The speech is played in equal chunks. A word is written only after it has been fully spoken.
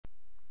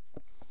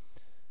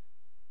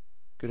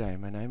Good day,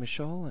 my name is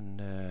Shaul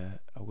and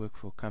I work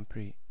for a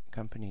company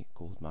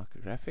called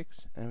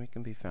Micrographics, and we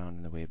can be found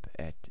on the web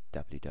at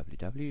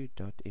www.mgfx.co.za.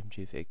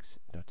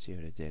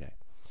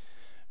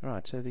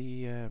 Alright, so as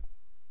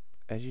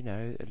you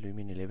know,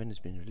 Lumion 11 has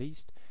been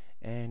released,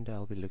 and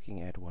I'll be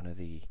looking at one of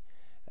the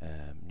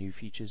new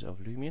features of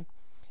Lumion,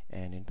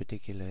 and in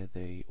particular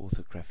the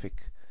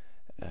Orthographic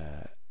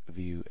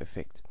View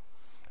effect.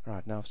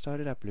 Right, now I've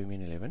started up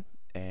Lumion 11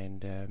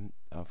 and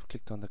I've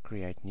clicked on the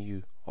Create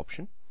New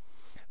option.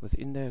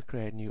 Within the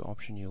Create New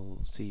option,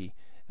 you'll see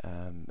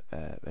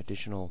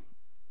additional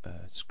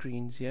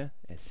screens here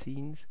as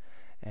scenes,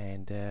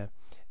 and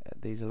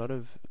there's a lot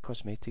of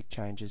cosmetic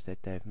changes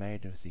that they've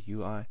made with the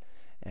UI,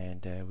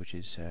 and which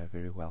is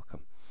very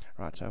welcome.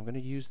 Right, so I'm going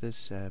to use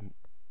this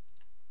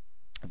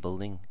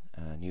building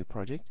new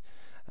project.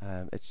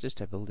 It's just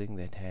a building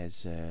that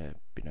has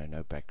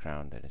no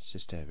background, and it's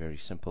just a very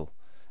simple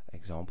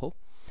example.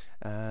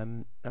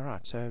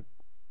 Alright, so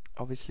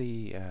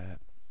obviously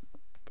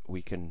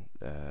we can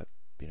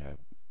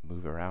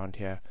move around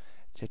here,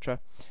 etc.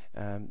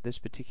 This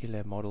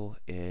particular model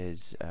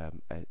is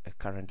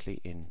currently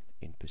in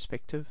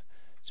perspective,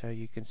 so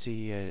you can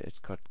see it's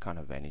got kind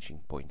of vanishing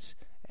points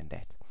and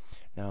that.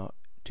 Now,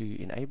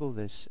 to enable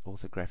this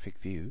orthographic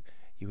view,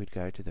 you would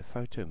go to the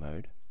photo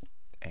mode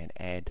and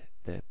add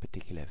the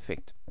particular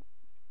effect.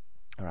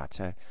 Alright,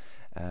 so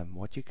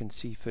what you can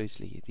see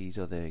firstly, these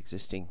are the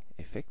existing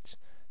effects.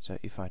 So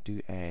if I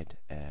do add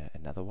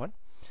another one,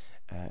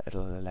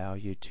 it'll allow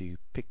you to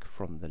pick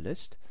from the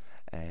list,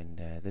 and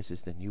this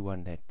is the new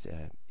one that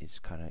is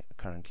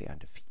currently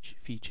under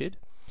featured.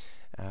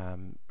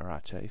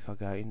 Alright, so if I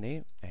go in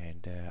there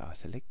and I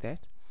select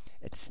that,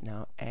 it's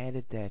now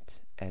added that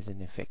as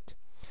an effect.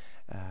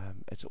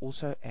 It's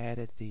also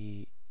added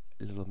the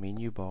little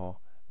menu bar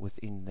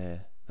within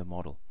the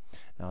model.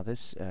 Now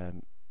this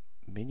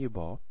menu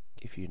bar,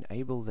 if you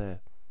enable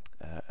the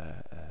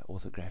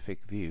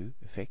orthographic view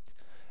effect,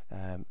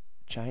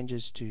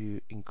 changes to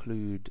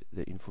include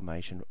the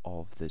information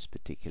of this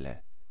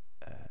particular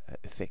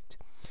effect.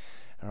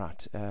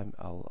 Alright,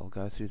 I'll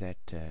go through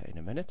that in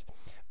a minute,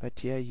 but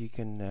here you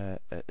can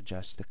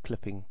adjust the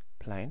clipping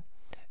plane.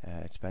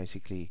 It's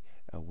basically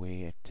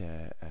where it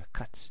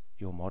cuts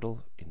your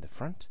model in the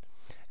front,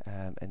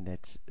 and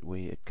that's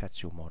where it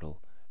cuts your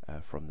model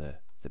from the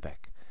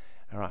back.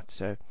 Alright,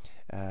 so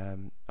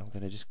I'm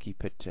going to just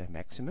keep it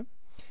maximum,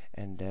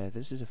 and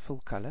this is a full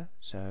color,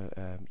 so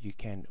you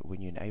can, when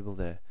you enable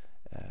the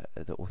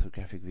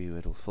orthographic view,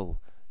 it'll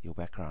fill your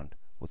background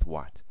with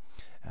white.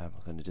 I'm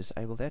going to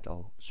disable that.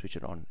 I'll switch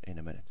it on in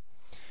a minute.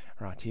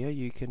 Right, here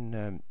you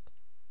can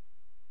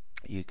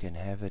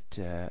have it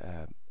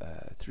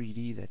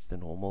 3D. That's the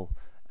normal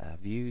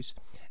views.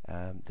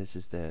 This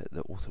is the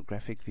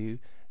orthographic view,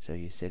 so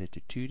you set it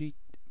to 2D,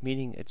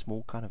 meaning it's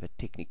more kind of a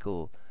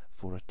technical,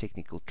 for a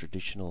technical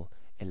traditional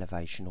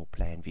elevation or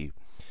plan view.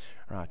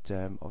 Right,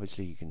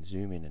 obviously you can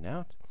zoom in and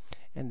out,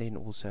 and then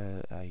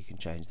also you can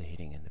change the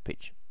heading and the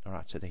pitch.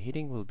 Alright, so the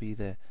heading will be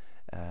the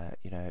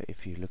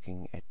if you're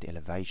looking at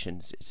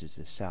elevations, this is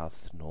the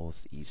south,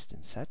 north, east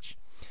and such,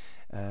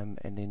 and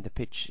then the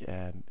pitch,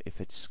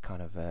 if it's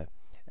kind of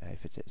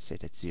if it's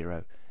set at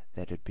 0,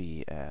 that would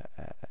be an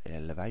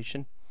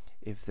elevation.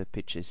 If the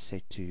pitch is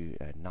set to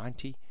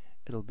 90,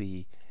 it'll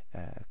be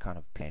kind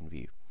of plan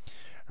view.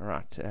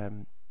 Alright,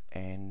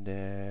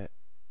 and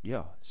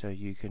yeah, so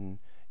you can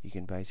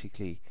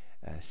basically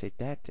set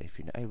that. If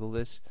you enable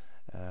this,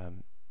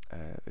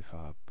 if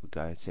I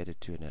go set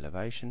it to an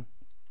elevation,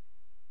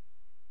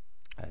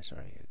 go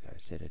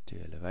set it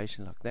to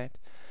elevation like that,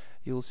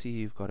 you'll see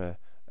you've got a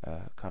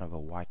kind of a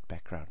white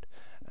background.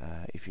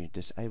 If you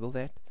disable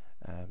that,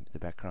 the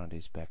background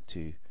is back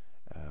to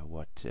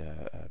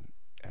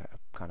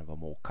kind of a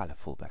more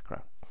colorful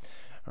background.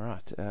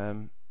 Alright,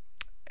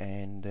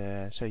 and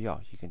so yeah,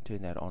 you can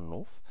turn that on and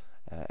off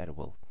at a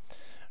will.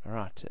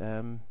 Alright,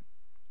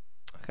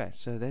 okay,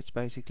 so that's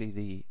basically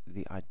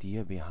the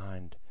idea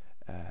behind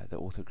the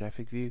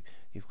orthographic view.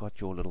 You've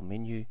got your little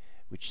menu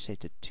which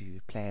set it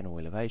to plan or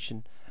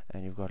elevation,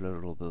 and you've got a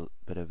little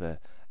bit of a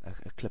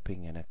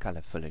clipping and a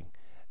color filling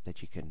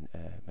that you can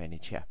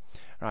manage here.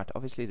 Right,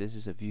 obviously this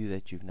is a view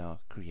that you've now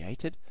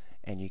created,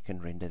 and you can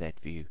render that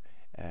view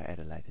at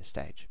a later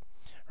stage.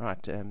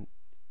 Right,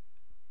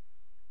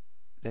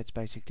 that's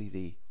basically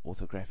the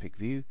orthographic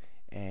view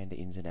and the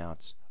ins and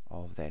outs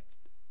of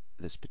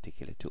this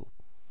particular tool.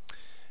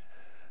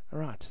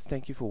 Alright,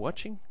 thank you for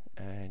watching,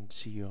 and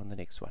see you on the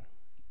next one.